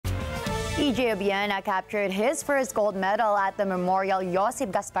Obiena captured his first gold medal at the Memorial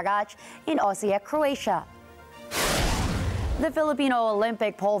Josip Gasparac in Osijek, Croatia. The Filipino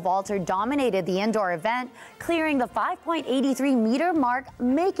Olympic pole vaulter dominated the indoor event, clearing the 5.83-meter mark,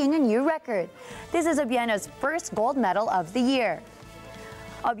 making a new record. This is Obiena's first gold medal of the year.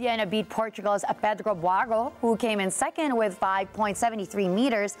 Obiena beat Portugal's Pedro Buaro, who came in second with 5.73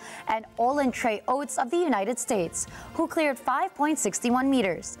 meters, and Olin Trey Oates of the United States, who cleared 5.61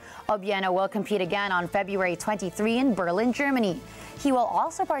 meters. Obiena will compete again on February 23 in Berlin, Germany. He will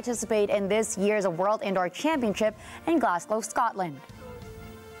also participate in this year's World Indoor Championship in Glasgow, Scotland.